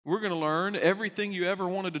We're going to learn everything you ever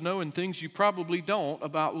wanted to know and things you probably don't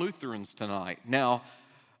about Lutherans tonight. Now,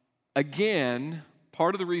 again,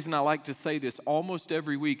 part of the reason I like to say this almost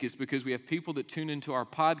every week is because we have people that tune into our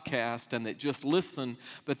podcast and that just listen,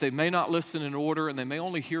 but they may not listen in order and they may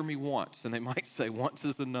only hear me once, and they might say once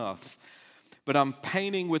is enough. But I'm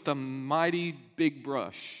painting with a mighty big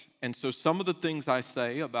brush. And so some of the things I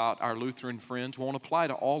say about our Lutheran friends won't apply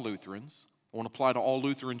to all Lutherans, won't apply to all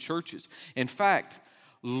Lutheran churches. In fact,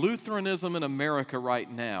 Lutheranism in America right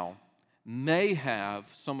now may have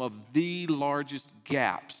some of the largest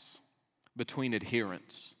gaps between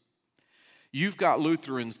adherents. You've got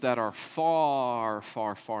Lutherans that are far,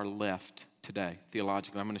 far, far left today,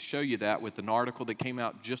 theologically. I'm going to show you that with an article that came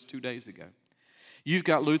out just 2 days ago. You've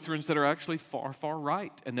got Lutherans that are actually far, far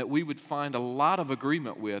right and that we would find a lot of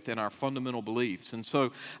agreement with in our fundamental beliefs. And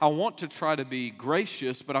so I want to try to be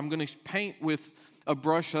gracious, but I'm going to paint with a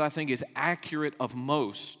brush that I think is accurate of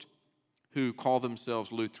most who call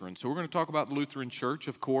themselves Lutheran. So we're going to talk about the Lutheran Church,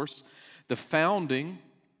 of course, the founding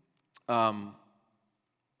of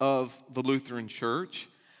the Lutheran Church.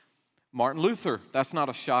 Martin Luther, that's not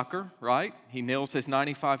a shocker, right? He nails his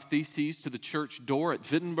 95 Theses to the church door at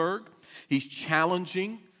Wittenberg. He's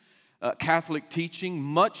challenging Catholic teaching.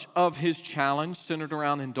 Much of his challenge centered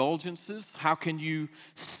around indulgences. How can you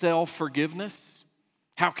sell forgiveness?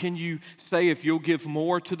 How can you say if you'll give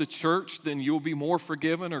more to the church, then you'll be more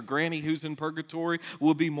forgiven, or Granny who's in purgatory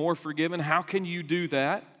will be more forgiven? How can you do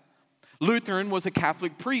that? Lutheran was a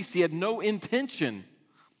Catholic priest. He had no intention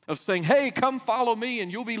of saying, hey, come follow me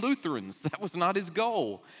and you'll be Lutherans. That was not his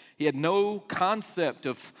goal. He had no concept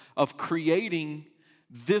of creating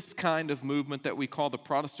this kind of movement that we call the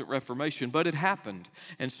Protestant Reformation, but it happened.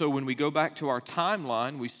 And so when we go back to our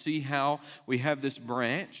timeline, we see how we have this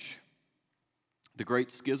branch, the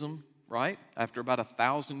Great Schism, right? After about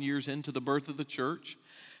 1,000 years into the birth of the church.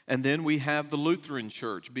 And then we have the Lutheran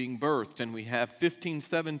Church being birthed, and we have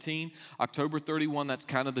 1517, October 31, that's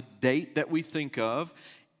kind of the date that we think of.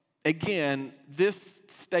 Again, this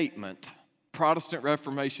statement, Protestant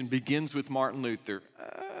Reformation begins with Martin Luther.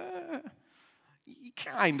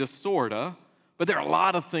 Kind of, sort of, but there are a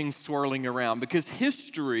lot of things swirling around because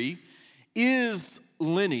history is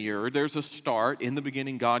linear. There's a start. In the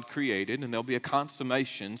beginning, God created, and there'll be a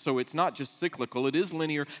consummation. So it's not just cyclical. It is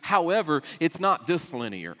linear. However, it's not this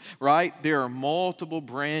linear, right? There are multiple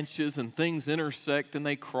branches, and things intersect, and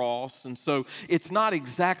they cross. And so it's not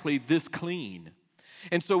exactly this clean.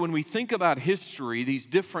 And so when we think about history, these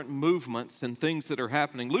different movements and things that are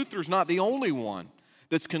happening, Luther's not the only one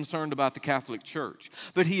that's concerned about the Catholic Church.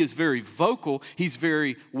 But he is very vocal. He's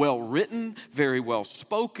very well written, very well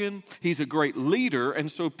spoken. He's a great leader.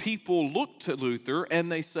 And so people look to Luther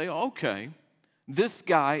and they say, okay, this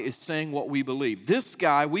guy is saying what we believe. This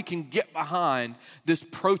guy, we can get behind this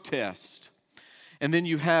protest. And then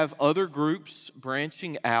you have other groups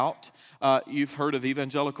branching out. You've heard of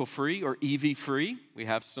Evangelical Free or EV Free. We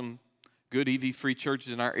have some good EV Free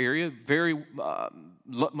churches in our area, very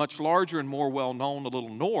much larger and more well-known a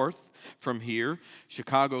little north from here,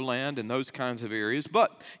 Chicagoland and those kinds of areas.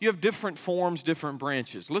 But you have different forms, different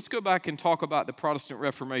branches. Let's go back and talk about the Protestant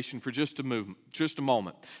Reformation for just a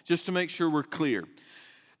moment, just to make sure we're clear.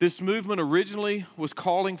 This movement originally was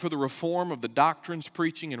calling for the reform of the doctrines,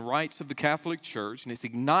 preaching, and rites of the Catholic Church, and it's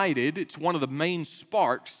ignited. It's one of the main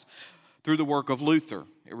sparks through the work of Luther.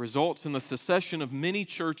 It results in the secession of many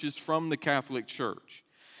churches from the Catholic Church.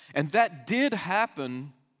 And that did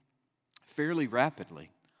happen fairly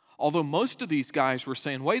rapidly. Although most of these guys were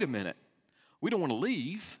saying, wait a minute, we don't want to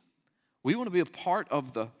leave. We want to be a part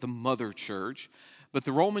of the mother church. But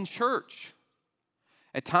the Roman Church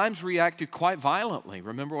at times reacted quite violently.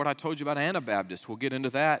 Remember what I told you about Anabaptists? We'll get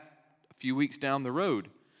into that a few weeks down the road.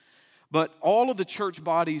 But all of the church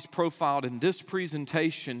bodies profiled in this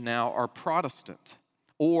presentation now are Protestant,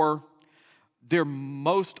 or they're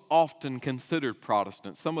most often considered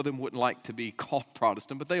Protestant. Some of them wouldn't like to be called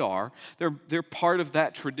Protestant, but they are. They're part of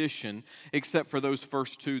that tradition, except for those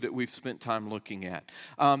first two that we've spent time looking at.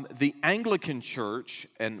 The Anglican Church,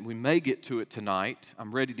 and we may get to it tonight.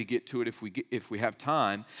 I'm ready to get to it if we have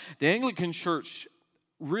time. The Anglican Church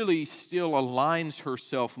really still aligns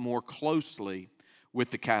herself more closely with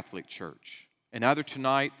the Catholic Church. And either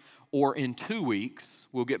tonight or in 2 weeks,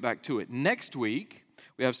 we'll get back to it. Next week,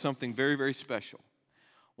 we have something very, very special.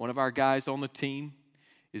 One of our guys on the team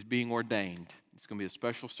is being ordained. It's going to be a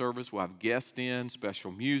special service. We'll have guests in,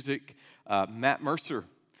 special music. Matt Mercer.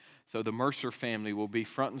 So the Mercer family will be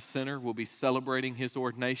front and center. We'll be celebrating his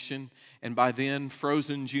ordination. And by then,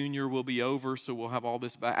 Frozen Junior will be over, so we'll have all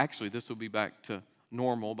this back. Actually, this will be back to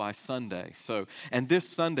normal by Sunday. So, and this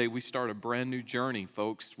Sunday we start a brand new journey,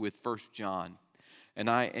 folks, with 1 John. And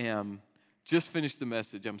I am just finished the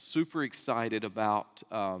message. I'm super excited about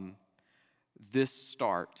this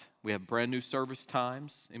start. We have brand new service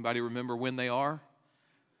times. Anybody remember when they are?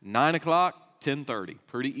 9 o'clock, 10:30.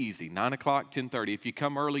 Pretty easy. 9 o'clock, 10:30. If you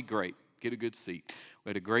come early, great. Get a good seat. We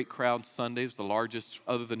had a great crowd Sunday. It was the largest,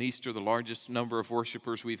 other than Easter, the largest number of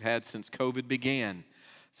worshipers we've had since COVID began.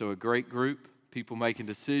 So a great group, people making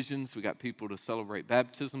decisions. We got people to celebrate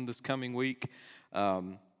baptism this coming week.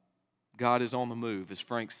 God is on the move. As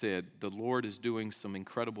Frank said, the Lord is doing some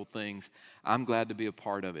incredible things. I'm glad to be a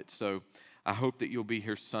part of it. So I hope that you'll be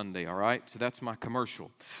here Sunday, all right? So that's my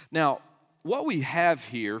commercial. Now, what we have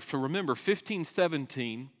here, so remember,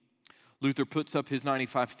 1517, Luther puts up his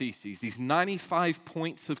 95 Theses, these 95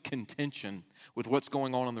 points of contention with what's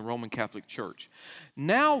going on in the Roman Catholic Church.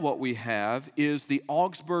 Now what we have is the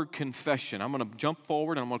Augsburg Confession. I'm going to jump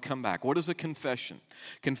forward and I'm going to come back. What is a confession?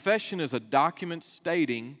 Confession is a document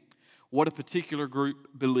stating what a particular group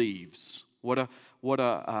believes. What are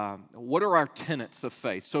our tenets of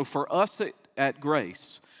faith? So for us at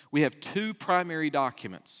Grace, we have two primary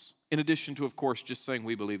documents, in addition to, of course, just saying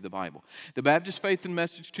we believe the Bible. The Baptist Faith and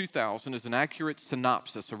Message 2000 is an accurate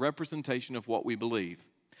synopsis, a representation of what we believe.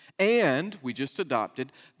 And we just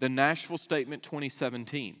adopted the Nashville Statement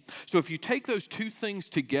 2017. So if you take those two things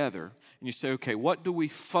together and you say, okay, what do we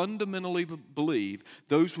fundamentally believe?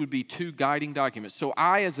 Those would be two guiding documents. So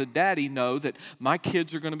I, as a daddy, know that my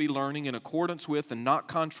kids are going to be learning in accordance with and not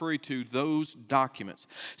contrary to those documents.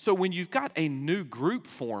 So when you've got a new group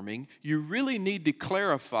forming, you really need to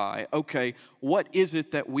clarify, okay, what is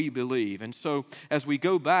it that we believe? And so as we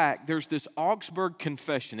go back, there's this Augsburg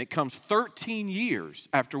Confession. It comes 13 years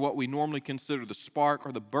after what we normally consider the spark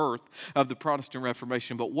or the birth of the Protestant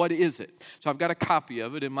Reformation. But what is it? So I've got a copy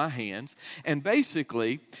of it in my hands. And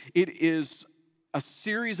basically, it is a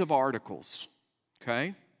series of articles,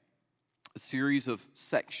 okay? A series of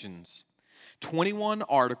sections. 21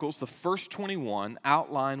 articles, the first 21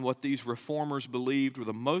 outline what these reformers believed were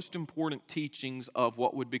the most important teachings of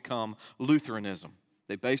what would become Lutheranism.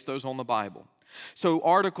 They based those on the Bible. So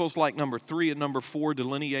articles like number 3 and number 4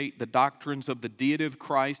 delineate the doctrines of the deity of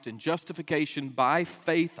Christ and justification by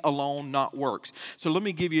faith alone, not works. So let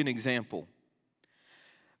me give you an example.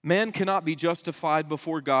 Man cannot be justified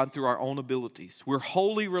before God through our own abilities. We're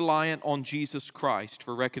wholly reliant on Jesus Christ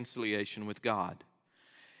for reconciliation with God.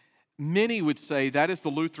 Many would say that is the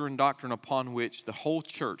Lutheran doctrine upon which the whole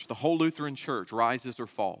church, the whole Lutheran church rises or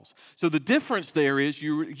falls. So the difference there is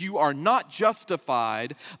you are not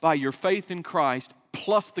justified by your faith in Christ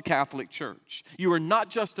plus the Catholic Church. You are not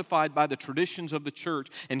justified by the traditions of the church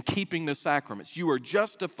and keeping the sacraments. You are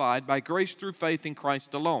justified by grace through faith in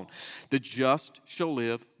Christ alone. The just shall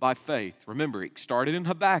live by faith. Remember, it started in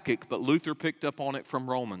Habakkuk, but Luther picked up on it from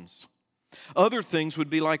Romans. Other things would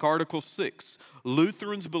be like Article 6.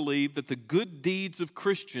 Lutherans believe that the good deeds of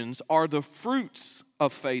Christians are the fruits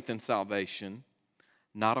of faith and salvation,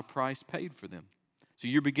 not a price paid for them. So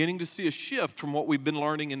you're beginning to see a shift from what we've been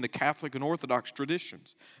learning in the Catholic and Orthodox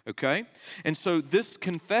traditions, okay? And so this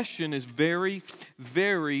confession is very,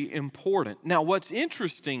 very important. Now, what's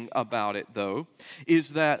interesting about it, though,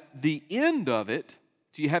 is that the end of it,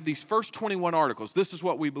 so you have these first 21 articles. This is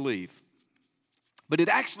what we believe. But it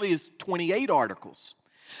actually is 28 articles.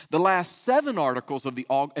 The last 7 articles of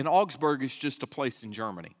and Augsburg is just a place in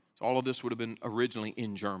Germany. So all of this would have been originally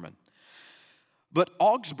in German. But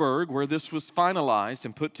Augsburg, where this was finalized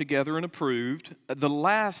and put together and approved, the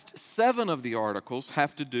last 7 of the articles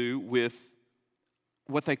have to do with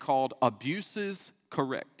what they called abuses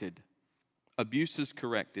corrected. Abuses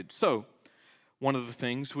corrected. So one of the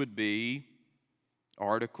things would be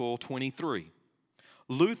Article 23.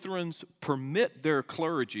 Lutherans permit their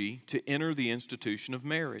clergy to enter the institution of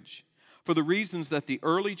marriage for the reasons that the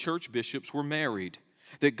early church bishops were married,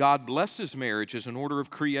 that God blesses marriage as an order of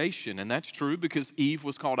creation, and that's true because Eve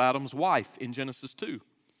was called Adam's wife in Genesis 2.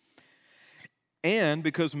 And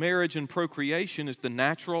because marriage and procreation is the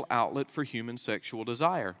natural outlet for human sexual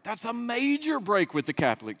desire. That's a major break with the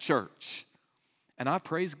Catholic Church. And I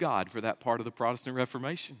praise God for that part of the Protestant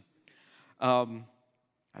Reformation.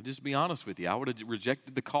 I'll just be honest with you. I would have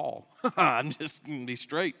rejected the call. I'm just going to be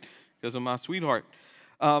straight because of my sweetheart.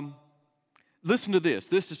 Listen to this.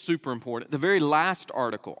 This is super important. The very last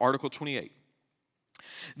article, Article 28.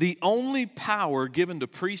 The only power given to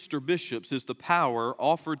priests or bishops is the power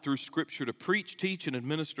offered through Scripture to preach, teach, and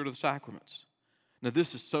administer the sacraments. Now,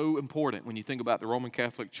 this is so important when you think about the Roman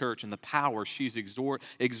Catholic Church and the power she's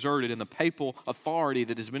exerted and the papal authority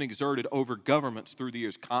that has been exerted over governments through the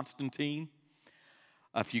years. Constantine,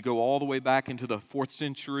 If you go all the way back into the 4th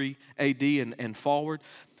century AD and forward,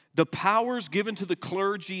 the powers given to the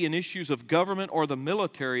clergy in issues of government or the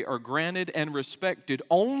military are granted and respected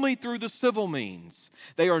only through the civil means.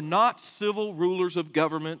 They are not civil rulers of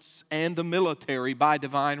governments and the military by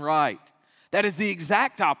divine right. That is the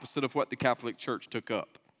exact opposite of what the Catholic Church took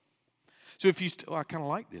up. So if you, I kind of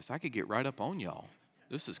like this. I could get right up on y'all.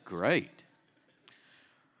 This is great.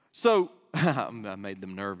 So, I made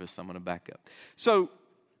them nervous. I'm going to back up. So,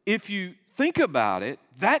 if you think about it,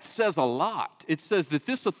 that says a lot. It says that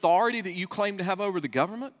this authority that you claim to have over the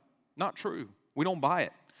government, not true. We don't buy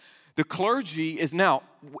it. The clergy is now,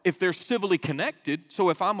 if they're civilly connected, so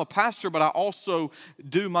if I'm a pastor, but I also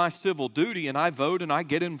do my civil duty and I vote and I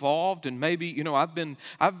get involved and maybe,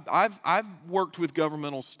 I've worked with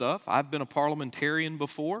governmental stuff. I've been a parliamentarian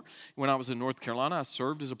before. When I was in North Carolina, I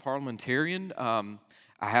served as a parliamentarian.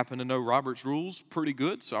 I happen to know Robert's Rules pretty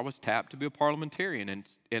good, so I was tapped to be a parliamentarian,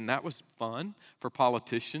 and that was fun for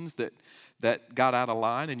politicians that got out of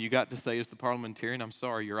line, and you got to say as the parliamentarian, I'm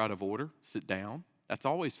sorry, you're out of order, sit down. That's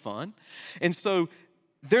always fun. And so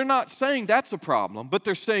they're not saying that's a problem, but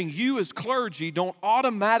they're saying you as clergy don't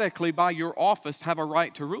automatically by your office have a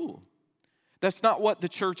right to rule. That's not what the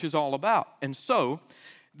church is all about. And so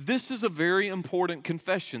this is a very important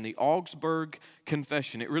confession, the Augsburg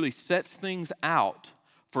Confession. It really sets things out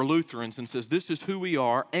for Lutherans and says this is who we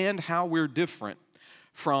are and how we're different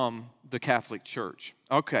from the Catholic Church.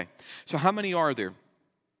 Okay, so how many are there?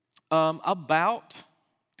 About,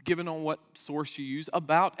 given on what source you use,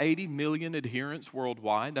 about 80 million adherents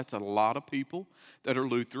worldwide. That's a lot of people that are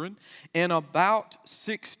Lutheran. And about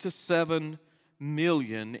 6 to 7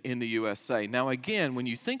 million in the USA. Now again, when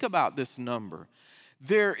you think about this number,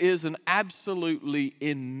 there is an absolutely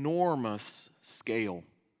enormous scale.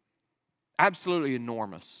 Absolutely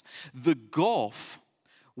enormous. The Gulf,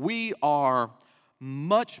 we are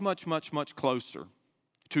much closer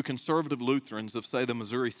to conservative Lutherans of, say, the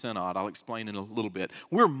Missouri Synod. I'll explain in a little bit.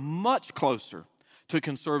 We're much closer to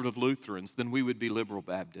conservative Lutherans than we would be liberal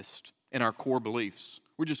Baptists in our core beliefs.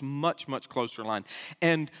 We're just much closer in line.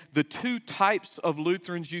 And the two types of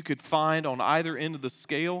Lutherans you could find on either end of the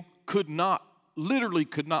scale literally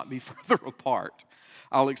could not be further apart.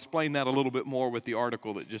 I'll explain that a little bit more with the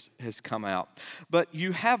article that just has come out. But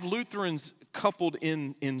you have Lutherans coupled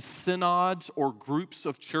in synods or groups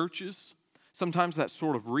of churches. Sometimes that's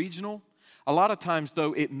sort of regional. A lot of times,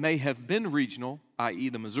 though, it may have been regional, i.e.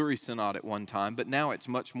 the Missouri Synod at one time, but now it's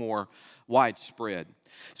much more widespread.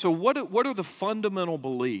 So what are the fundamental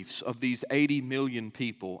beliefs of these 80 million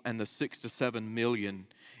people and the 6 to 7 million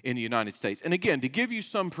in the United States? And again, to give you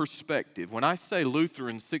some perspective, when I say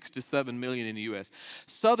Lutheran 6 to 7 million in the U.S.,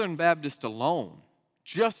 Southern Baptist alone,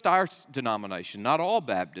 just our denomination, not all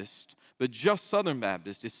Baptists, but just Southern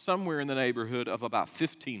Baptist is somewhere in the neighborhood of about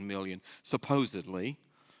 15 million, supposedly,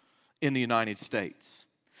 in the United States.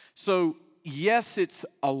 So, yes, it's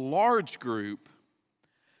a large group,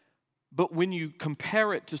 but when you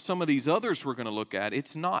compare it to some of these others we're going to look at,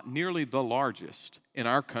 it's not nearly the largest in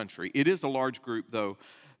our country. It is a large group, though,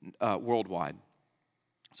 worldwide.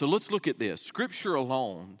 So let's look at this. Scripture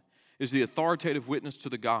alone is the authoritative witness to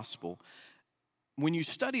the gospel. When you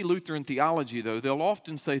study Lutheran theology, though, they'll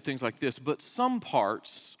often say things like this, but some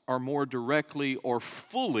parts are more directly or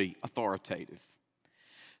fully authoritative.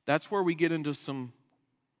 That's where we get into some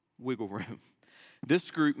wiggle room.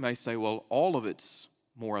 This group may say, well, all of it's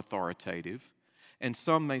more authoritative. And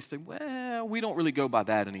some may say, well, we don't really go by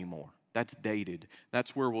that anymore. That's dated.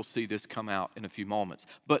 That's where we'll see this come out in a few moments.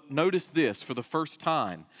 But notice this, for the first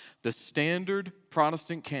time, the standard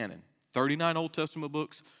Protestant canon, 39 Old Testament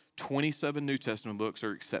books, 27 New Testament books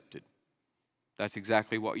are accepted. That's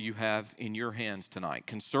exactly what you have in your hands tonight.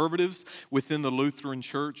 Conservatives within the Lutheran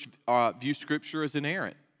Church view Scripture as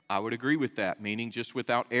inerrant. I would agree with that, meaning just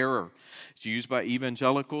without error. It's used by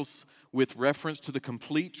evangelicals with reference to the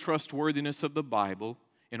complete trustworthiness of the Bible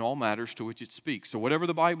in all matters to which it speaks. So whatever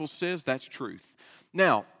the Bible says, that's truth.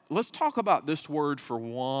 Now, let's talk about this word for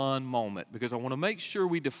one moment, because I want to make sure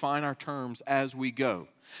we define our terms as we go.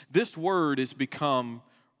 This word has become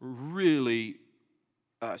really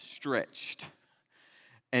stretched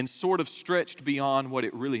and sort of stretched beyond what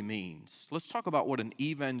it really means. Let's talk about what an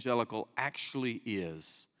evangelical actually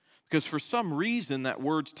is. Because for some reason, that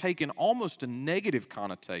word's taken almost a negative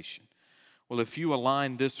connotation. Well, if you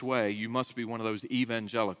align this way, you must be one of those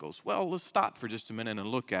evangelicals. Well, let's stop for just a minute and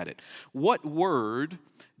look at it. What word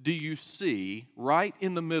do you see right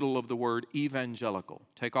in the middle of the word evangelical?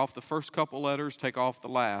 Take off the first couple letters, take off the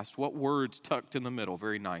last. What word's tucked in the middle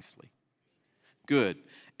very nicely? Good.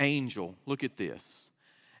 Angel. Look at this.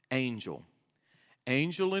 Angel.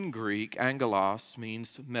 Angel in Greek, angelos,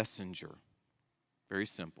 means messenger. Very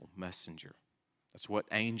simple, messenger. That's what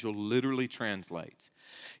angel literally translates.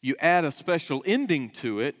 You add a special ending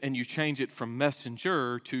to it and you change it from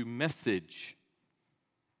messenger to message.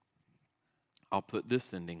 I'll put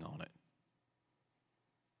this ending on it.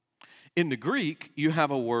 In the Greek, you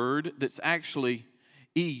have a word that's actually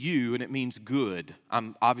EU, and it means good.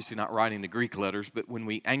 I'm obviously not writing the Greek letters, but when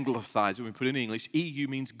we anglicize it, when we put it in English, EU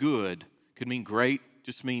means good. Could mean great,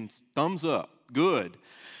 just means thumbs up, good.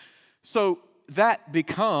 So that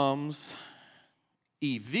becomes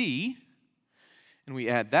EV, and we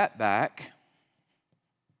add that back.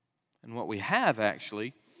 And what we have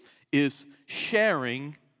actually is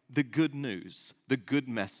sharing the good news, the good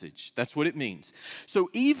message. That's what it means. So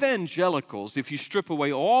evangelicals, if you strip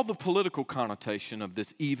away all the political connotation of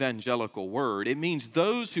this evangelical word, it means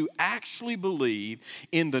those who actually believe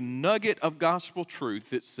in the nugget of gospel truth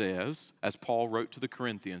that says, as Paul wrote to the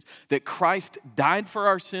Corinthians, that Christ died for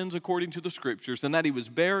our sins according to the Scriptures, and that He was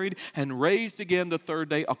buried and raised again the third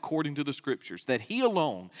day according to the Scriptures, that He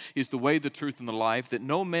alone is the way, the truth, and the life, that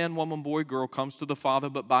no man, woman, boy, girl comes to the Father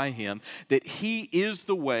but by Him, that He is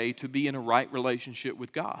the way to be in a right relationship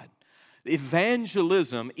with God.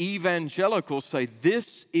 Evangelism, evangelicals say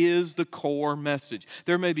this is the core message.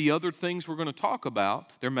 There may be other things we're going to talk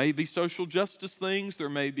about. There may be social justice things. There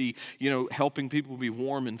may be, helping people be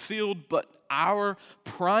warm and filled. But our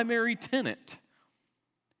primary tenet,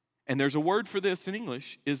 and there's a word for this in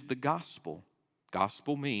English, is the gospel.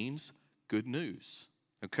 Gospel means good news.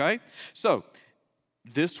 Okay? So,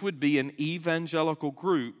 this would be an evangelical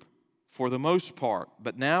group for the most part.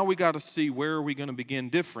 But now we got to see where are we going to begin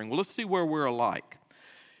differing. Well, let's see where we're alike.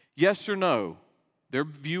 Yes or no? Their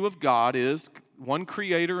view of God is one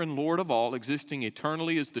creator and Lord of all, existing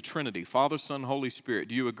eternally as the Trinity, Father, Son, Holy Spirit.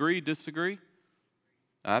 Do you agree, disagree?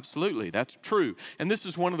 Absolutely, that's true. And this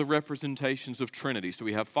is one of the representations of Trinity. So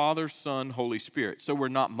we have Father, Son, Holy Spirit. So we're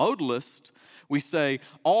not modalists. We say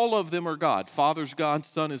all of them are God. Father's God,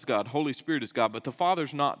 Son is God, Holy Spirit is God. But the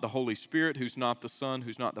Father's not the Holy Spirit, who's not the Son,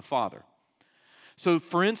 who's not the Father. So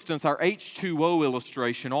for instance, our H2O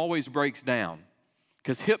illustration always breaks down.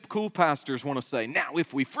 Because hip, cool pastors want to say, now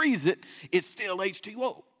if we freeze it, it's still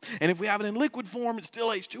H2O. And if we have it in liquid form, it's still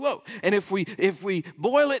H2O. And if we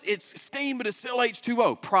boil it, it's steam, but it's still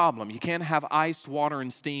H2O. Problem, you can't have ice, water,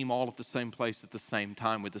 and steam all at the same place at the same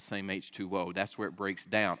time with the same H2O. That's where it breaks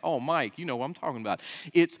down. Oh, Mike, you know what I'm talking about.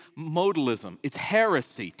 It's modalism. It's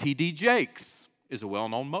heresy. T.D. Jakes is a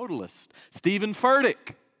well-known modalist. Stephen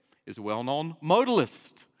Furtick is a well-known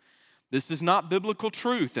modalist. This is not biblical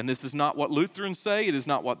truth, and this is not what Lutherans say. It is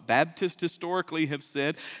not what Baptists historically have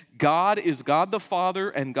said. God is God the Father,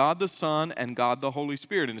 and God the Son, and God the Holy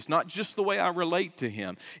Spirit. And it's not just the way I relate to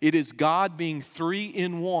Him. It is God being three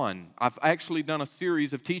in one. I've actually done a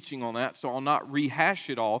series of teaching on that, so I'll not rehash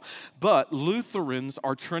it all. But Lutherans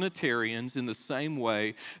are Trinitarians in the same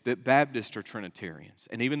way that Baptists are Trinitarians.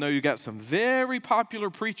 And even though you've got some very popular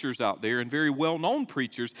preachers out there and very well-known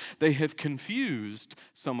preachers, they have confused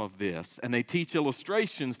some of this. And they teach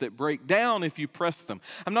illustrations that break down if you press them.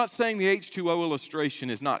 I'm not saying the H2O illustration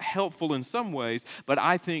is not helpful in some ways, but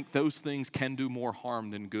I think those things can do more harm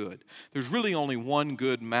than good. There's really only one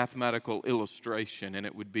good mathematical illustration, and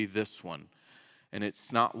it would be this one. And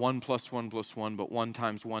it's not 1 + 1 + 1, but 1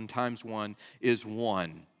 × 1 × 1 is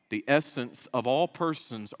 1. The essence of all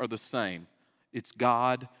persons are the same. It's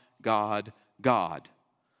God, God, God.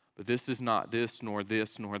 But this is not this, nor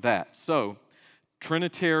that. So,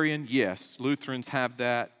 Trinitarian, yes. Lutherans have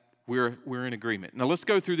that. We're in agreement. Now let's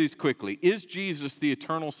go through these quickly. Is Jesus the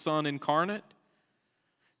eternal Son incarnate?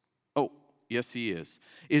 Oh, yes, He is.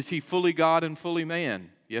 Is He fully God and fully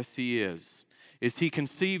man? Yes, He is. Is He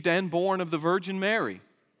conceived and born of the Virgin Mary?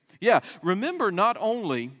 Yeah, remember, not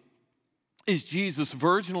only is Jesus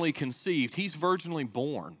virginally conceived, He's virginally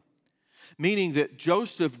born. Meaning that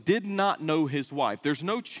Joseph did not know his wife. There's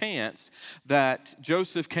no chance that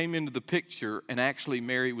Joseph came into the picture and actually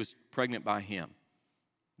Mary was pregnant by him.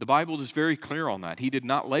 The Bible is very clear on that. He did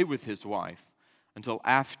not lay with his wife until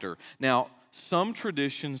after. Now, some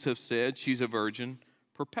traditions have said she's a virgin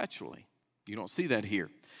perpetually. You don't see that here.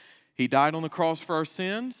 He died on the cross for our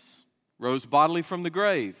sins, rose bodily from the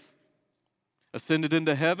grave, ascended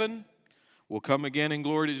into heaven, will come again in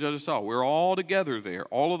glory to judge us all. We're all together there.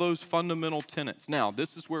 All of those fundamental tenets. Now,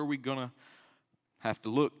 this is where we're going to have to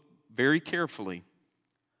look very carefully.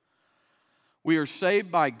 We are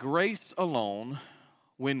saved by grace alone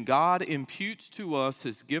when God imputes to us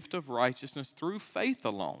His gift of righteousness through faith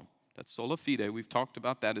alone. That's sola fide. We've talked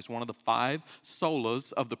about that as one of the 5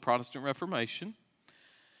 solas of the Protestant Reformation.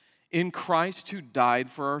 in Christ who died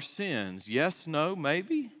for our sins. Yes, no,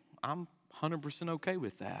 maybe? I'm 100% okay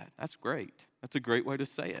with that. That's great. That's a great way to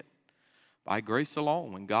say it. By grace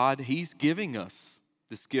alone, when God, He's giving us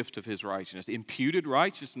this gift of His righteousness. Imputed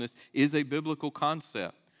righteousness is a biblical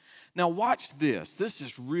concept. Now watch this. This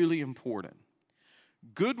is really important.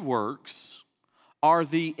 Good works are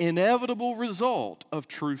the inevitable result of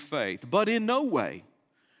true faith, but in no way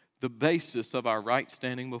the basis of our right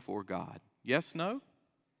standing before God. Yes, no?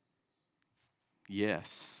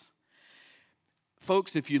 Yes.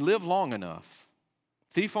 Folks, if you live long enough,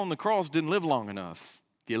 thief on the cross didn't live long enough.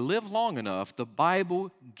 If you live long enough, the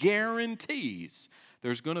Bible guarantees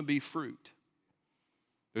there's going to be fruit.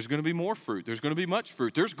 There's going to be more fruit. There's going to be much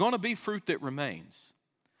fruit. There's going to be fruit that remains.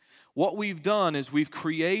 What we've done is we've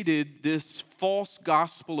created this false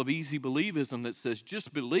gospel of easy believism that says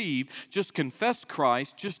just believe, just confess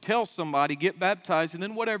Christ, just tell somebody, get baptized, and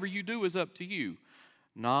then whatever you do is up to you.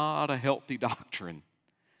 Not a healthy doctrine.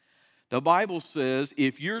 The Bible says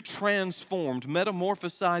if you're transformed,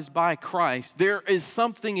 metamorphosized by Christ, there is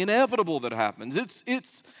something inevitable that happens.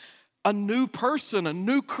 It's a new person, a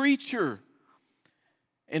new creature.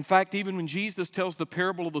 In fact, even when Jesus tells the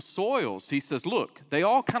parable of the soils, He says, look, they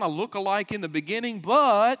all kind of look alike in the beginning,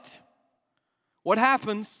 but what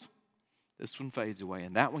happens? This one fades away,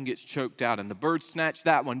 and that one gets choked out, and the birds snatch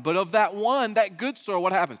that one. But of that one, that good soil,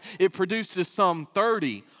 what happens? It produces some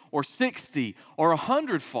 30 or 60 or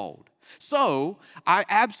 100-fold. So I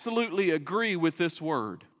absolutely agree with this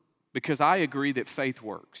word because I agree that faith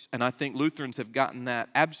works. And I think Lutherans have gotten that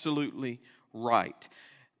absolutely right.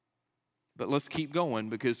 But let's keep going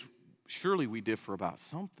because surely we differ about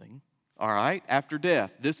something. All right, after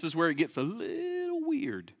death, this is where it gets a little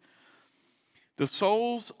weird. The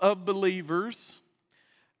souls of believers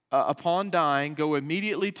upon dying go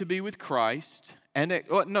immediately to be with Christ.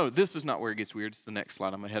 No, this is not where it gets weird. It's the next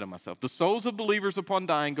slide. I'm ahead of myself. The souls of believers upon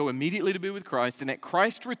dying go immediately to be with Christ, and at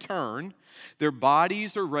Christ's return, their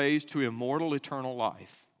bodies are raised to immortal, eternal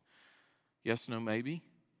life. Yes, no, maybe?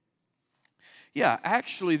 Yeah,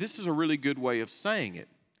 actually, this is a really good way of saying it.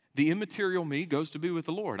 The immaterial me goes to be with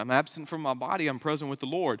the Lord. I'm absent from my body. I'm present with the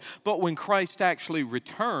Lord. But when Christ actually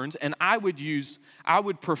returns, and I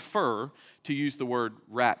would prefer to use the word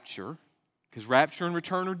rapture, because rapture and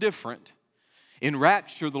return are different. In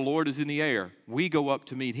rapture, the Lord is in the air. We go up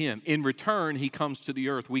to meet Him. In return, He comes to the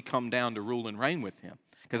earth. We come down to rule and reign with Him.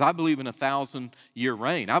 Because I believe in 1,000-year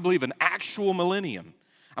reign. I believe in actual millennium.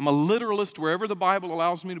 I'm a literalist wherever the Bible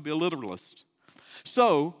allows me to be a literalist.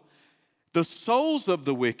 So, the souls of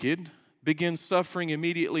the wicked begin suffering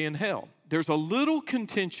immediately in hell. There's a little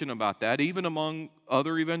contention about that, even among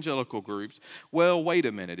other evangelical groups. Well, wait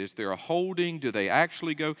a minute. Is there a holding? Do they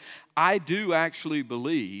actually go? I do actually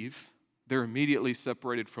believe they're immediately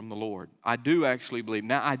separated from the Lord. I do actually believe.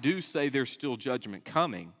 Now, I do say there's still judgment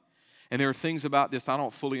coming. And there are things about this I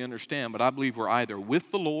don't fully understand, but I believe we're either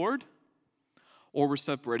with the Lord or we're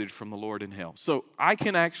separated from the Lord in hell. So I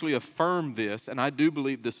can actually affirm this, and I do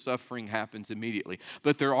believe this suffering happens immediately.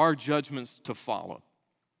 But there are judgments to follow.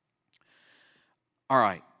 All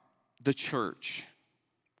right, the church.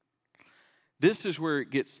 This is where it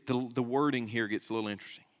gets, the wording here gets a little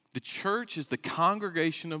interesting. The church is the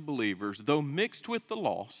congregation of believers, though mixed with the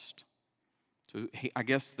lost. So I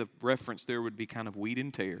guess the reference there would be kind of wheat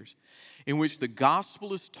and tares, in which the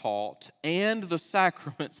gospel is taught and the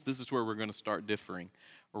sacraments, this is where we're going to start differing,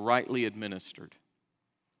 rightly administered.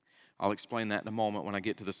 I'll explain that in a moment when I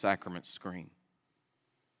get to the sacrament screen.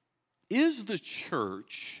 Is the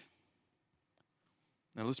church,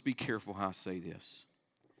 now let's be careful how I say this,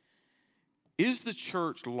 is the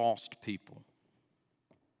church lost people?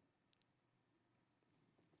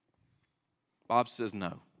 Bob says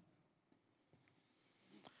no.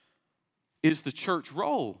 Is the church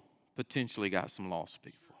roll potentially got some lost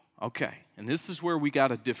people? Okay, and this is where we got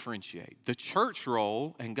to differentiate. The church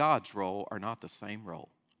roll and God's roll are not the same roll.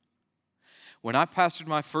 When I pastored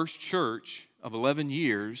my first church of 11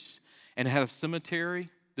 years and had a cemetery,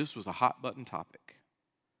 this was a hot button topic.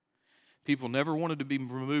 People never wanted to be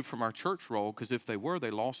removed from our church roll because if they were,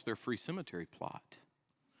 they lost their free cemetery plot.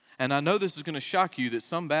 And I know this is going to shock you that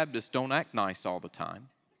some Baptists don't act nice all the time.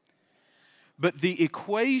 But the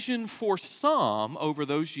equation for some over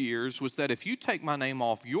those years was that if you take my name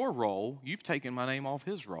off your roll, you've taken my name off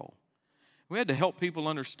his roll. We had to help people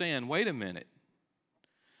understand, wait a minute.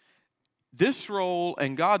 This roll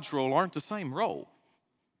and God's roll aren't the same roll.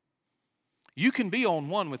 You can be on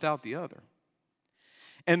one without the other.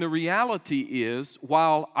 And the reality is,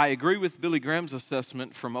 while I agree with Billy Graham's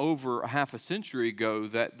assessment from over a half a century ago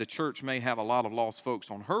that the church may have a lot of lost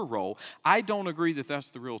folks on her roll, I don't agree that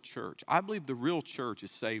that's the real church. I believe the real church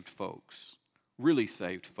is saved folks, really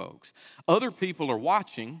saved folks. Other people are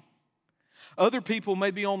watching. Other people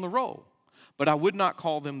may be on the roll, but I would not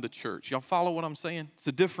call them the church. Y'all follow what I'm saying? It's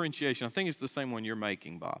a differentiation. I think it's the same one you're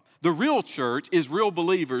making, Bob. The real church is real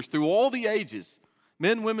believers through all the ages.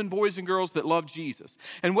 Men, women, boys, and girls that love Jesus.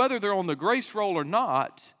 And whether they're on the grace roll or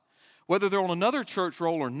not, whether they're on another church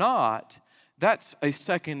roll or not, that's a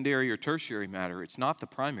secondary or tertiary matter. It's not the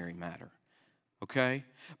primary matter, okay?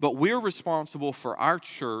 But we're responsible for our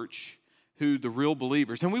church, who the real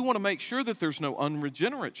believers. And we want to make sure that there's no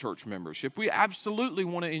unregenerate church membership. We absolutely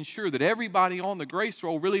want to ensure that everybody on the grace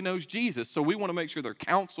roll really knows Jesus. So we want to make sure they're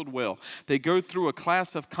counseled well. They go through a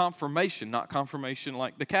class of confirmation, not confirmation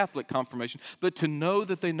like the Catholic confirmation, but to know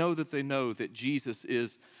that they know that they know that Jesus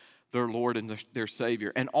is their Lord and their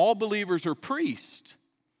Savior. And all believers are priests.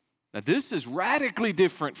 Now this is radically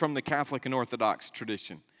different from the Catholic and Orthodox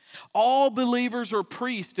tradition. All believers are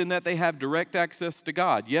priests in that they have direct access to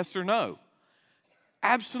God. Yes or no?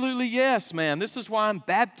 Absolutely yes, man. This is why I'm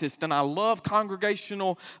Baptist and I love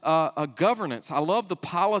congregational governance. I love the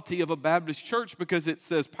polity of a Baptist church because it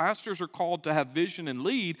says pastors are called to have vision and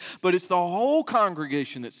lead, but it's the whole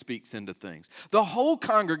congregation that speaks into things. The whole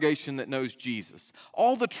congregation that knows Jesus.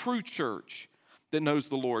 All the true church that knows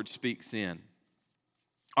the Lord speaks in.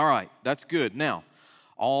 All right, that's good. Now,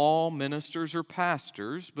 all ministers are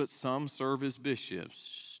pastors, but some serve as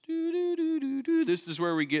bishops. This is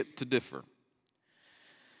where we get to differ.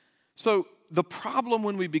 So the problem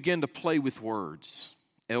when we begin to play with words,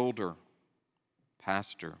 elder,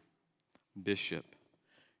 pastor, bishop,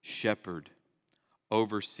 shepherd,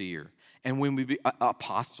 overseer, and when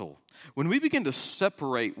apostle, when we begin to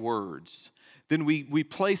separate words, then we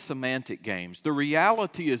play semantic games. The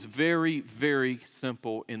reality is very, very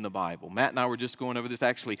simple in the Bible. Matt and I were just going over this.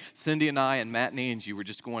 Actually, Cindy and I and Matt and Angie were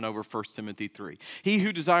just going over 1 Timothy 3. He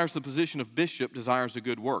who desires the position of bishop desires a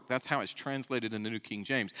good work. That's how it's translated in the New King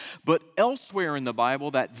James. But elsewhere in the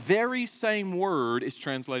Bible, that very same word is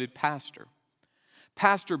translated pastor.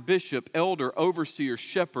 Pastor, bishop, elder, overseer,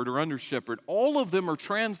 shepherd, or under shepherd, all of them are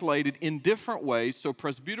translated in different ways. So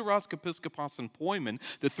presbyteros, episkopos, and poimen,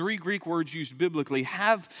 the three Greek words used biblically,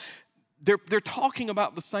 they're talking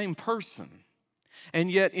about the same person. And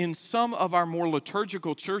yet in some of our more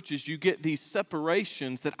liturgical churches, you get these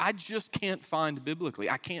separations that I just can't find biblically.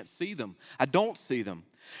 I can't see them. I don't see them.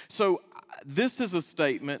 So this is a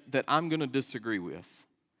statement that I'm going to disagree with.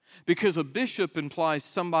 Because a bishop implies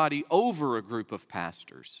somebody over a group of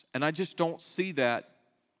pastors. And I just don't see that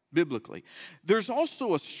biblically. There's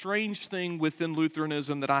also a strange thing within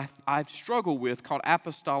Lutheranism that I've struggled with called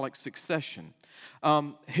apostolic succession.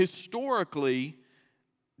 Historically,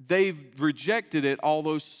 they've rejected it,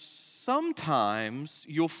 although sometimes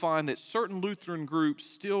you'll find that certain Lutheran groups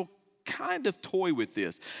still kind of toy with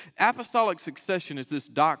this. Apostolic succession is this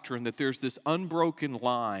doctrine that there's this unbroken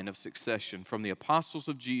line of succession from the apostles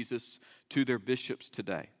of Jesus to their bishops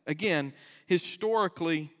today. Again,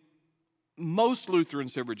 historically, most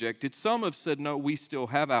Lutherans have rejected. Some have said, no, we still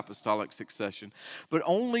have apostolic succession, but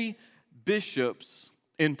only bishops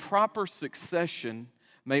in proper succession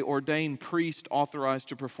may ordain priests authorized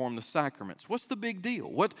to perform the sacraments. What's the big deal?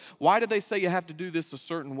 Why do they say you have to do this a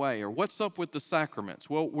certain way? Or what's up with the sacraments?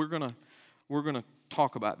 Well, we're gonna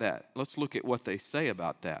talk about that. Let's look at what they say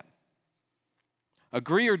about that.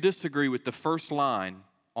 Agree or disagree with the first line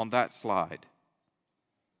on that slide?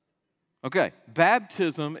 Okay,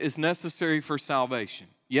 baptism is necessary for salvation.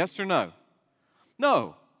 Yes or no?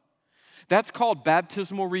 No. That's called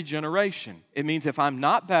baptismal regeneration. It means if I'm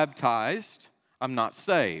not baptized, I'm not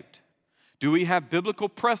saved. Do we have biblical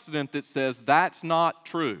precedent that says that's not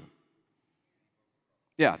true?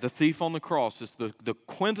 Yeah, the thief on the cross is the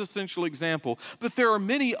quintessential example. But there are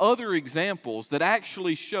many other examples that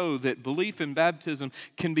actually show that belief in baptism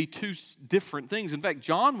can be two different things. In fact,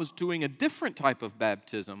 John was doing a different type of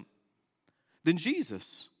baptism than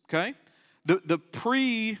Jesus, okay? The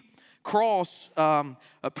pre-cross,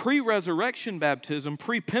 pre-resurrection baptism,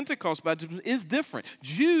 pre-Pentecost baptism is different.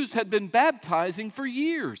 Jews had been baptizing for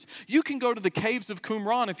years. You can go to the caves of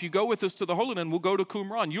Qumran. If you go with us to the Holy Land, we'll go to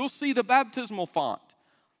Qumran. You'll see the baptismal font.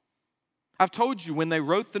 I've told you, when they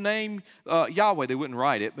wrote the name Yahweh, they wouldn't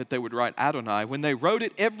write it, but they would write Adonai. When they wrote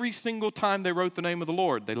it, every single time they wrote the name of the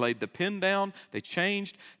Lord, they laid the pen down, they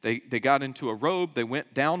changed, they got into a robe, they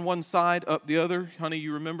went down one side, up the other. Honey,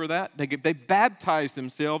 you remember that? They baptized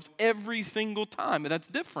themselves every single time, and that's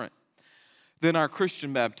different than our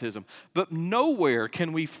Christian baptism. But nowhere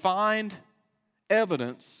can we find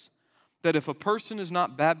evidence that if a person is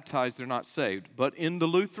not baptized, they're not saved. But in the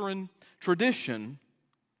Lutheran tradition,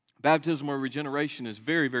 baptism or regeneration is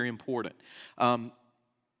very, very important.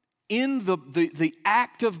 In the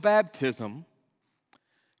act of baptism,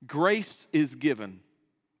 grace is given,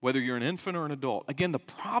 whether you're an infant or an adult. Again, the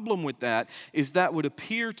problem with that is that would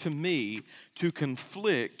appear to me to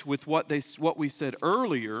conflict with what we said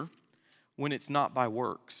earlier when it's not by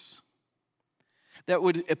works. That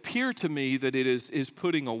would appear to me that it is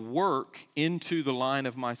putting a work into the line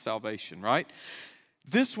of my salvation, right?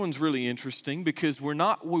 This one's really interesting because we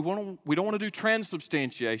don't want to do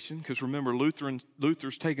transubstantiation, because remember,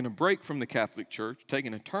 Luther's taking a break from the Catholic Church,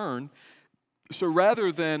 taking a turn. So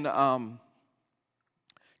rather than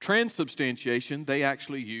transubstantiation, they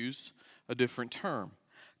actually use a different term,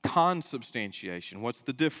 consubstantiation. What's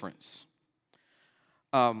the difference?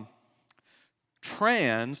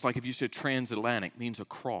 Trans, like if you said transatlantic, means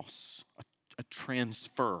across, a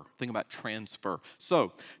transfer. Think about transfer.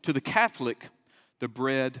 So to the Catholic, the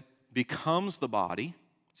bread becomes the body.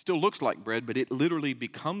 It still looks like bread, but it literally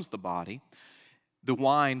becomes the body. The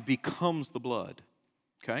wine becomes the blood,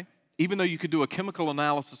 okay? Even though you could do a chemical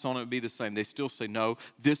analysis on it, it would be the same. They still say, no,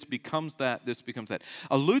 this becomes that, this becomes that.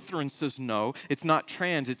 A Lutheran says, no, it's not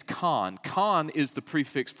trans, it's con. Con is the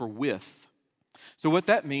prefix for with. So what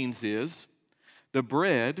that means is the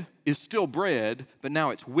bread is still bread, but now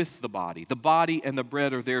it's with the body. The body and the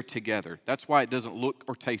bread are there together. That's why it doesn't look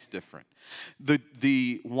or taste different.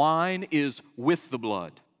 The wine is with the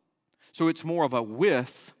blood. So it's more of a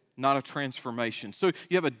with, not a transformation. So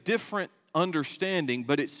you have a different understanding,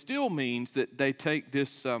 but it still means that they take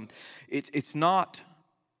this, it's not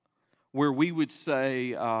where we would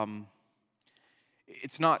say,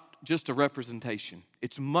 it's not just a representation.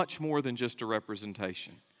 It's much more than just a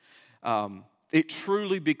representation. It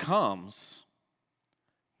truly becomes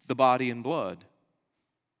the body and blood,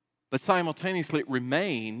 but simultaneously it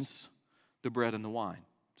remains the bread and the wine.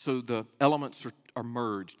 So the elements are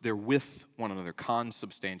merged. They're with one another,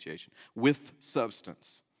 consubstantiation, with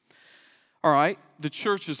substance. All right, the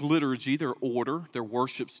church's liturgy, their order, their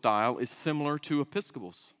worship style is similar to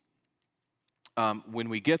Episcopals. When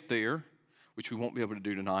we get there, which we won't be able to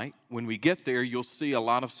do tonight, when we get there, you'll see a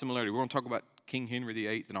lot of similarity. We're going to talk about King Henry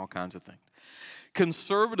VIII and all kinds of things.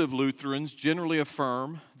 Conservative Lutherans generally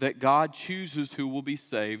affirm that God chooses who will be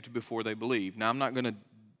saved before they believe. Now, I'm not going to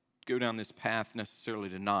go down this path necessarily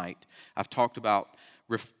tonight. I've talked about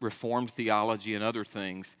Reformed theology and other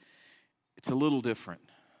things. It's a little different.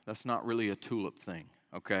 That's not really a tulip thing,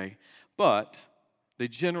 okay? But they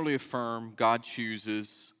generally affirm God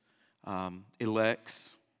chooses,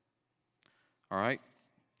 elects. All right?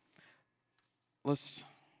 Let's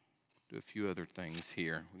do a few other things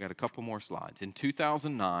here. We've got a couple more slides. In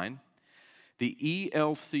 2009, the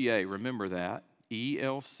ELCA, remember that,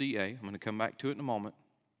 ELCA, I'm going to come back to it in a moment,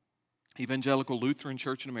 Evangelical Lutheran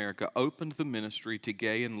Church in America, opened the ministry to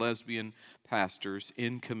gay and lesbian pastors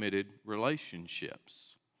in committed relationships.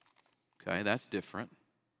 Okay, that's different.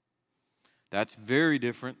 That's very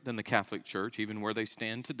different than the Catholic Church, even where they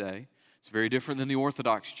stand today. It's very different than the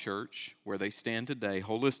Orthodox Church, where they stand today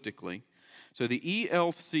holistically. So the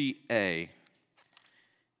ELCA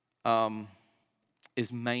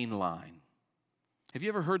is mainline. Have you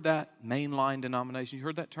ever heard that, mainline denomination? You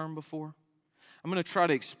heard that term before? I'm going to try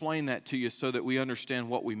to explain that to you so that we understand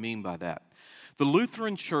what we mean by that. The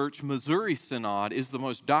Lutheran Church Missouri Synod is the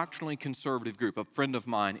most doctrinally conservative group. A friend of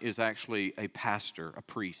mine is actually a pastor, a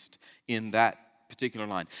priest in that particular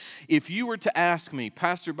line. If you were to ask me,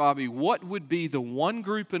 Pastor Bobby, what would be the one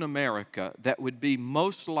group in America that would be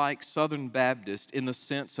most like Southern Baptist in the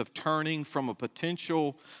sense of turning from a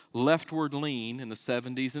potential leftward lean in the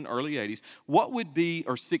 70s and early 80s, what would be,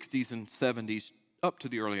 or 60s and 70s, up to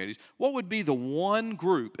the early 80s, what would be the one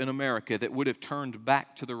group in America that would have turned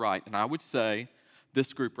back to the right? And I would say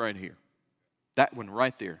this group right here. That one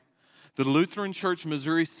right there. The Lutheran Church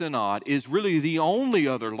Missouri Synod is really the only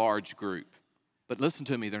other large group. But listen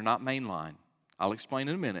to me, they're not mainline. I'll explain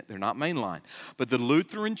in a minute. They're not mainline. But the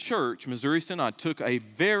Lutheran Church Missouri Synod took a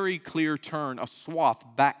very clear turn, a swath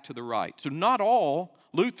back to the right. So not all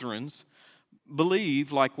Lutherans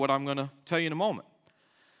believe like what I'm going to tell you in a moment.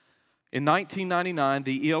 In 1999,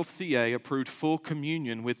 the ELCA approved full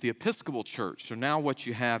communion with the Episcopal Church. So now what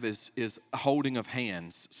you have is a holding of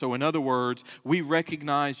hands. So in other words, we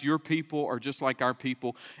recognize your people are just like our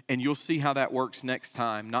people, and you'll see how that works next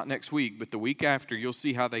time. Not next week, but the week after, you'll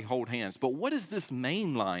see how they hold hands. But what is this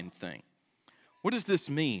mainline thing? What does this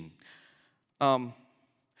mean? So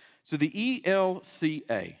the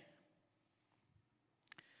ELCA,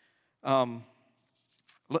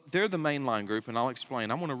 They're the mainline group, and I'll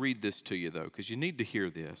explain. I want to read this to you, though, because you need to hear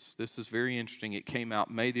this. This is very interesting. It came out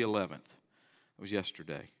May the 11th. It was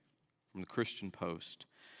yesterday from the Christian Post.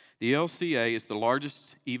 The LCA is the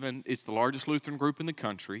largest Lutheran group in the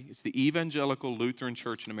country. It's the Evangelical Lutheran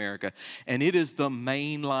Church in America, and it is the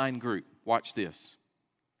mainline group. Watch this.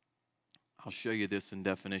 I'll show you this in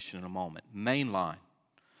definition in a moment. Mainline,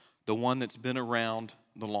 the one that's been around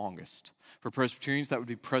the longest. For Presbyterians, that would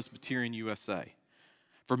be Presbyterian USA.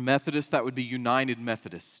 For Methodists, that would be United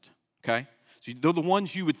Methodist. Okay? So they're the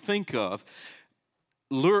ones you would think of.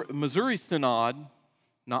 Missouri Synod,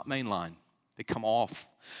 not mainline. They come off.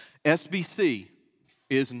 SBC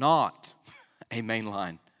is not a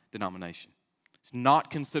mainline denomination. It's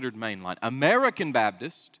not considered mainline. American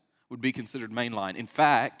Baptist would be considered mainline. In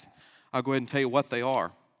fact, I'll go ahead and tell you what they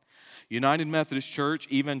are. United Methodist Church,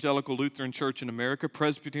 Evangelical Lutheran Church in America,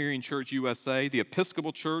 Presbyterian Church USA, the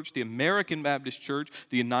Episcopal Church, the American Baptist Church,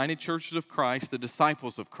 the United Churches of Christ, the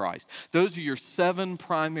Disciples of Christ. Those are your 7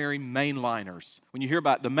 primary mainliners. When you hear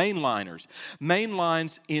about the mainliners,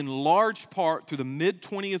 mainlines in large part through the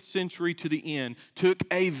mid-20th century to the end took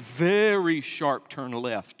a very sharp turn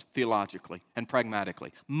left theologically and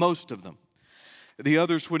pragmatically. Most of them. The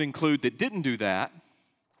others would include that didn't do that.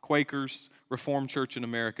 Quakers, Reformed Church in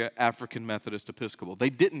America, African Methodist Episcopal. They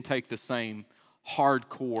didn't take the same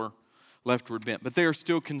hardcore leftward bent, but they are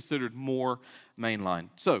still considered more mainline.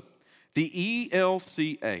 So, the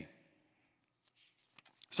ELCA.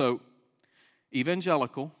 So,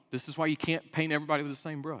 evangelical, this is why you can't paint everybody with the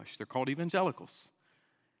same brush. They're called evangelicals.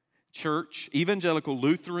 Church, Evangelical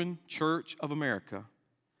Lutheran Church of America,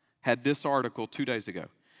 had this article 2 days ago.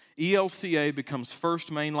 ELCA becomes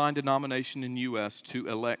first mainline denomination in U.S. to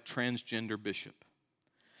elect transgender bishop.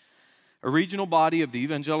 A regional body of the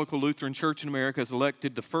Evangelical Lutheran Church in America has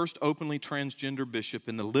elected the first openly transgender bishop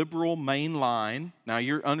in the liberal mainline, now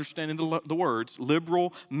you're understanding the words,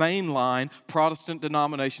 liberal mainline Protestant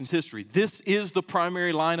denomination's history. This is the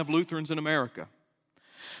primary line of Lutherans in America.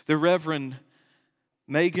 The Reverend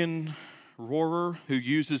Megan Rohrer, who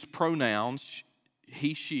uses pronouns,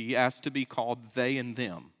 he, she, asked to be called they and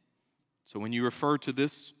them. So when you refer to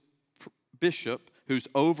this bishop, who's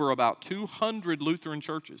over about 200 Lutheran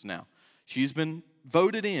churches now, she's been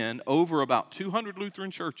voted in over about 200 Lutheran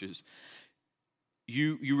churches,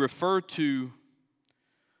 you refer to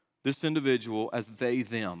this individual as they,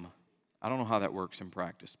 them. I don't know how that works in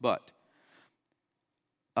practice, but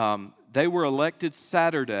they were elected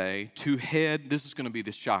Saturday to head, this is going to be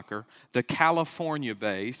the shocker, the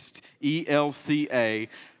California-based ELCA,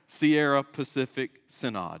 Sierra Pacific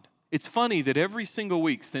Synod. It's funny that every single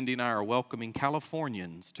week Cindy and I are welcoming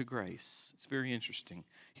Californians to grace. It's very interesting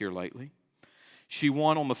here lately. She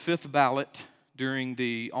won on the 5th ballot during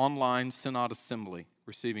the online Synod Assembly,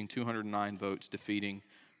 receiving 209 votes, defeating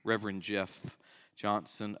Reverend Jeff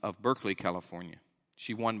Johnson of Berkeley, California.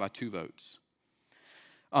 She won by 2 votes.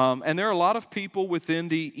 And there are a lot of people within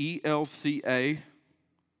the ELCA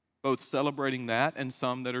both celebrating that and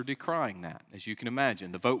some that are decrying that, as you can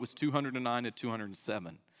imagine. The vote was 209 to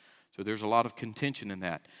 207. So there's a lot of contention in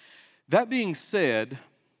that. That being said,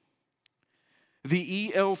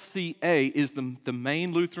 the ELCA is the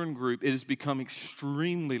main Lutheran group. It has become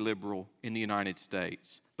extremely liberal in the United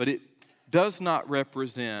States. But it does not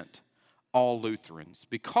represent all Lutherans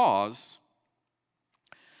because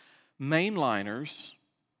mainliners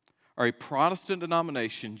are a Protestant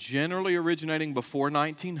denomination generally originating before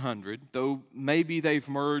 1900, though maybe they've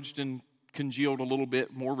merged and congealed a little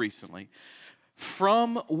bit more recently,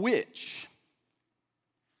 from which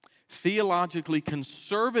theologically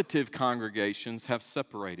conservative congregations have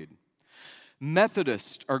separated.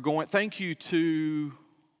 Methodists are going, thank you to,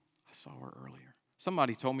 I saw her earlier.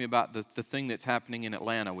 Somebody told me about the thing that's happening in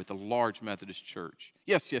Atlanta with a large Methodist church.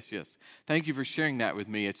 Yes. Thank you for sharing that with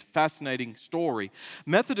me. It's a fascinating story.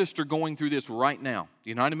 Methodists are going through this right now.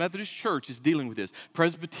 The United Methodist Church is dealing with this.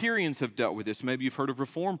 Presbyterians have dealt with this. Maybe you've heard of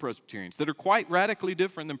Reformed Presbyterians that are quite radically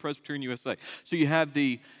different than Presbyterian USA. So you have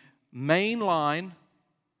the mainline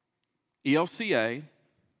ELCA.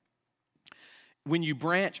 When you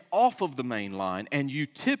branch off of the main line and you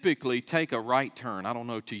typically take a right turn, I don't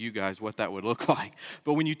know to you guys what that would look like,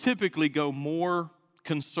 but when you typically go more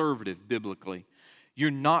conservative biblically, you're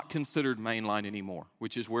not considered mainline anymore,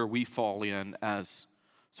 which is where we fall in as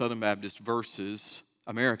Southern Baptist versus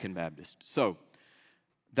American Baptist. So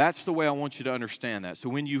that's the way I want you to understand that. So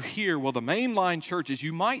when you hear, well, the mainline churches,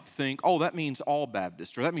 you might think, oh, that means all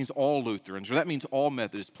Baptists, or that means all Lutherans, or that means all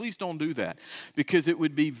Methodists. Please don't do that, because it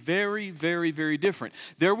would be very, very, very different.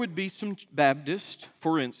 There would be some Baptists,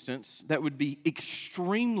 for instance, that would be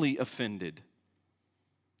extremely offended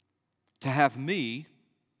to have me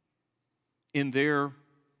in their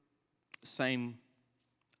same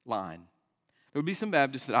line. There would be some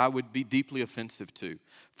Baptists that I would be deeply offensive to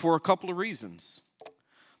for a couple of reasons.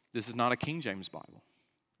 This is not a King James Bible.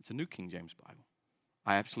 It's a New King James Bible.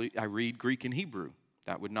 I read Greek and Hebrew.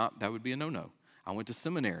 That would be a no-no. I went to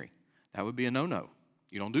seminary. That would be a no-no.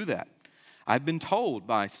 You don't do that. I've been told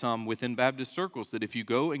by some within Baptist circles that if you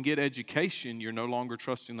go and get education, you're no longer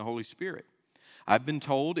trusting the Holy Spirit. I've been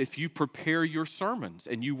told if you prepare your sermons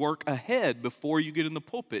and you work ahead before you get in the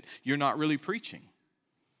pulpit, you're not really preaching.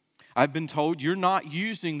 I've been told you're not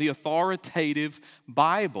using the authoritative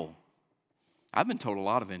Bible. I've been told a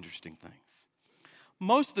lot of interesting things.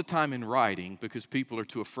 Most of the time in writing, because people are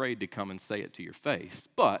too afraid to come and say it to your face.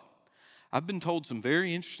 But I've been told some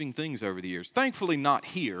very interesting things over the years. Thankfully not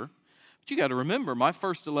here. But you got to remember, my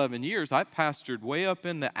first 11 years, I pastored way up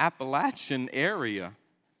in the Appalachian area.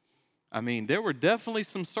 I mean, there were definitely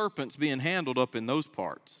some serpents being handled up in those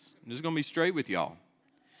parts. I'm just going to be straight with y'all.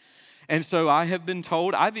 And so I've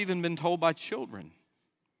even been told by children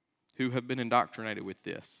who have been indoctrinated with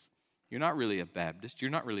this. You're not really a Baptist.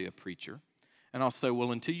 You're not really a preacher. And I'll say,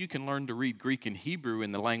 well, until you can learn to read Greek and Hebrew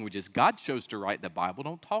in the languages God chose to write the Bible,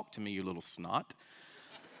 don't talk to me, you little snot.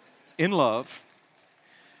 In love.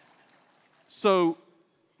 So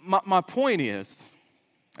my point is,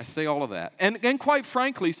 I say all of that. And quite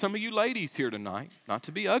frankly, some of you ladies here tonight, not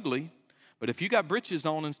to be ugly, but if you got breeches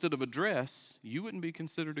on instead of a dress, you wouldn't be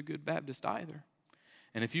considered a good Baptist either.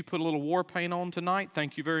 And if you put a little war paint on tonight,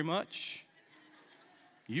 thank you very much,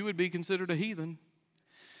 you would be considered a heathen.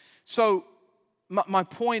 So my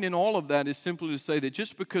point in all of that is simply to say that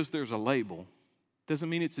just because there's a label doesn't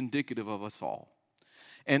mean it's indicative of us all.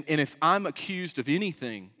 And if I'm accused of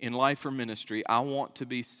anything in life or ministry, I want to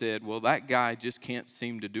be said, well, that guy just can't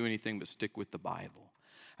seem to do anything but stick with the Bible.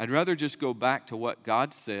 I'd rather just go back to what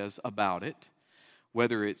God says about it,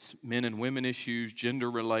 whether it's men and women issues,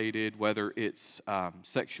 gender-related, whether it's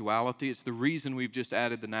sexuality. It's the reason we've just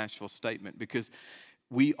added the Nashville Statement, because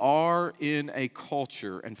we are in a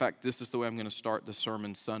culture, in fact, this is the way I'm going to start the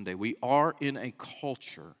sermon Sunday. We are in a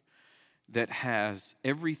culture that has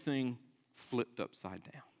everything flipped upside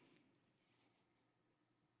down.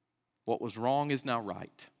 What was wrong is now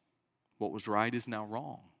right. What was right is now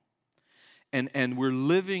wrong. And we're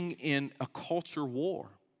living in a culture war.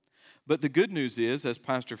 But the good news is, as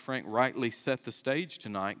Pastor Frank rightly set the stage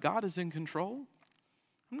tonight, God is in control.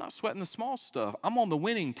 I'm not sweating the small stuff. I'm on the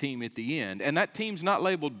winning team at the end. And that team's not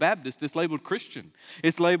labeled Baptist, it's labeled Christian.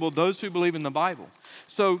 It's labeled those who believe in the Bible.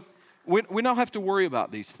 So we don't have to worry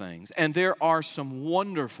about these things. And there are some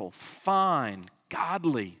wonderful, fine,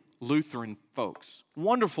 godly Lutheran folks.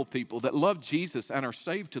 Wonderful people that love Jesus and are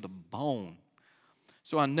saved to the bone.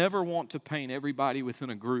 So I never want to paint everybody within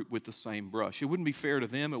a group with the same brush. It wouldn't be fair to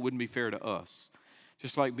them. It wouldn't be fair to us.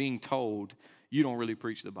 Just like being told, you don't really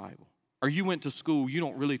preach the Bible. Or you went to school, you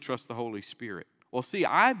don't really trust the Holy Spirit. Well, see,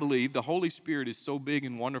 I believe the Holy Spirit is so big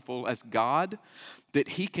and wonderful as God that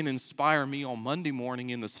He can inspire me on Monday morning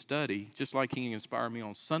in the study, just like He can inspire me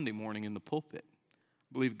on Sunday morning in the pulpit.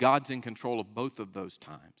 I believe God's in control of both of those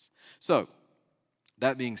times. So,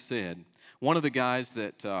 that being said, one of the guys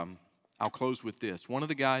that, I'll close with this, one of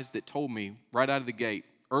the guys that told me right out of the gate,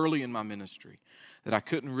 early in my ministry, that I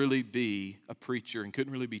couldn't really be a preacher and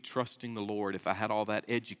couldn't really be trusting the Lord if I had all that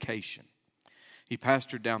education. He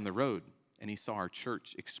pastored down the road, and he saw our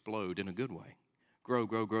church explode in a good way. Grow,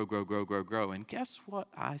 grow, grow, grow, grow, grow, grow. And guess what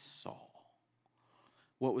I saw?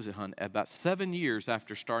 What was it, hon? About 7 years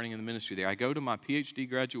after starting in the ministry there, I go to my PhD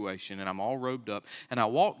graduation, and I'm all robed up, and I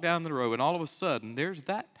walk down the road, and all of a sudden, there's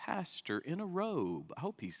that pastor in a robe.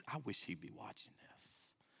 I wish he'd be watching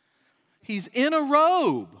this. He's in a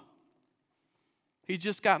robe. He's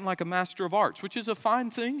just gotten like a Master of Arts, which is a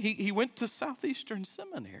fine thing. He went to Southeastern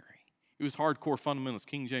Seminary. He was hardcore fundamentalist,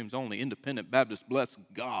 King James only, independent Baptist, bless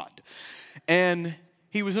God. And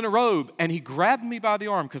he was in a robe, and he grabbed me by the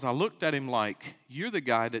arm because I looked at him like, you're the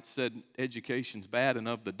guy that said education's bad and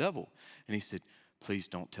of the devil. And he said, please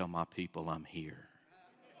don't tell my people I'm here.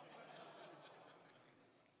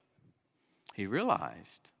 He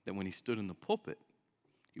realized that when he stood in the pulpit,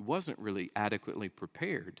 he wasn't really adequately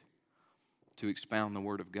prepared to expound the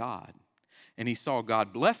Word of God. And he saw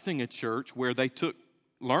God blessing a church where they took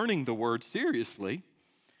learning the Word seriously,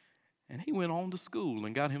 and he went on to school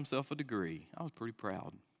and got himself a degree. I was pretty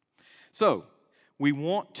proud. So, we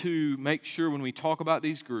want to make sure when we talk about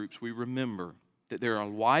these groups, we remember that there are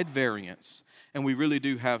wide variants, and we really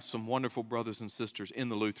do have some wonderful brothers and sisters in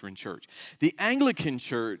the Lutheran Church. The Anglican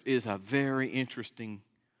Church is a very interesting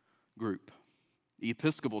group. the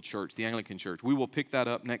Episcopal Church, the Anglican Church. We will pick that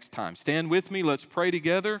up next time. Stand with me. Let's pray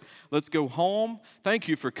together. Let's go home. Thank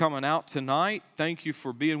you for coming out tonight. Thank you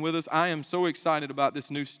for being with us. I am so excited about this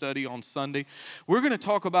new study on Sunday. We're going to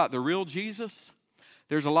talk about the real Jesus.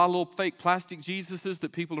 There's a lot of little fake plastic Jesuses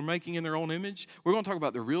that people are making in their own image. We're going to talk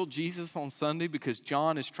about the real Jesus on Sunday because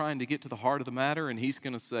John is trying to get to the heart of the matter, and he's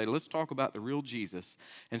going to say, let's talk about the real Jesus.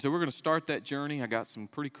 And so we're going to start that journey. I got some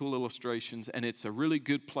pretty cool illustrations, and it's a really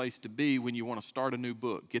good place to be when you want to start a new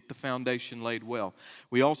book, get the foundation laid well.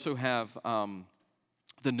 We also have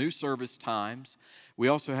the new service times. We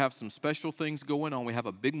also have some special things going on. We have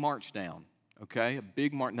a big march down, okay? A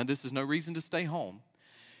big march. Now, this is no reason to stay home.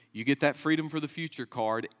 You get that Freedom for the Future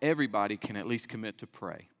card, everybody can at least commit to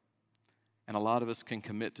pray. And a lot of us can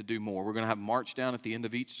commit to do more. We're going to have march down at the end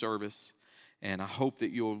of each service, and I hope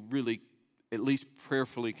that you'll really at least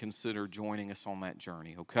prayerfully consider joining us on that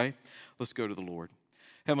journey, okay? Let's go to the Lord.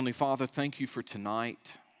 Heavenly Father, thank you for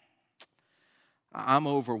tonight. I'm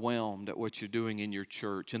overwhelmed at what you're doing in your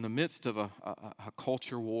church. In the midst of a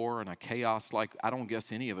culture war and a chaos like I don't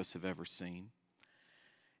guess any of us have ever seen.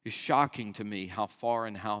 It's shocking to me how far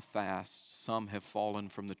and how fast some have fallen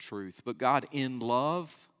from the truth. But God, in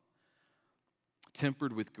love,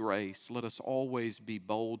 tempered with grace, let us always be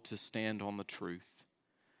bold to stand on the truth.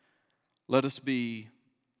 Let us be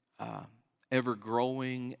ever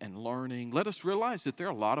growing and learning. Let us realize that there are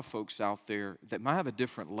a lot of folks out there that might have a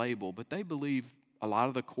different label, but they believe a lot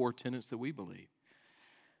of the core tenets that we believe.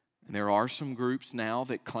 And there are some groups now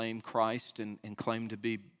that claim Christ and claim to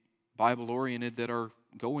be Bible-oriented that are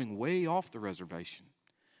going way off the reservation.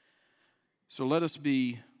 So let us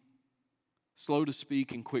be slow to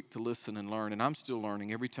speak and quick to listen and learn. And I'm still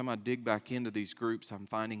learning. Every time I dig back into these groups, I'm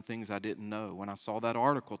finding things I didn't know. When I saw that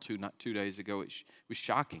article 2 days ago, it was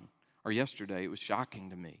shocking. Or yesterday, it was shocking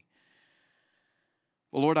to me.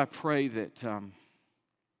 Well, Lord, I pray that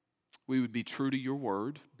we would be true to your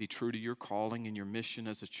word, be true to your calling and your mission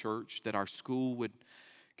as a church, that our school would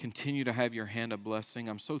continue to have your hand of blessing.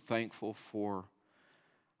 I'm so thankful for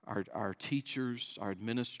our teachers, our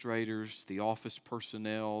administrators, the office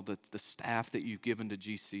personnel, the staff that you've given to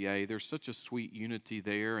GCA. There's such a sweet unity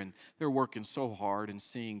there, and they're working so hard and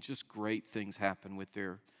seeing just great things happen with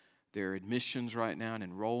their admissions right now and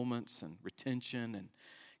enrollments and retention. And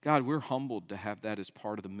God, we're humbled to have that as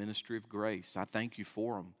part of the ministry of grace. I thank you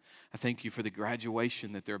for them. I thank you for the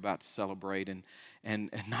graduation that they're about to celebrate and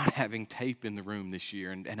not having tape in the room this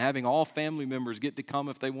year and having all family members get to come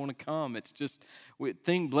if they want to come. It's just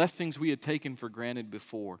blessings we had taken for granted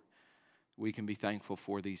before. We can be thankful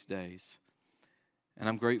for these days. And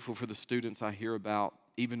I'm grateful for the students I hear about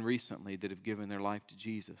even recently that have given their life to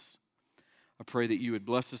Jesus. I pray that you would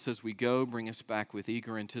bless us as we go, bring us back with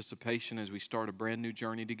eager anticipation as we start a brand new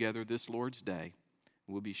journey together this Lord's Day.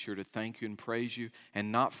 We'll be sure to thank you and praise you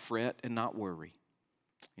and not fret and not worry.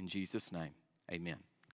 In Jesus' name, amen.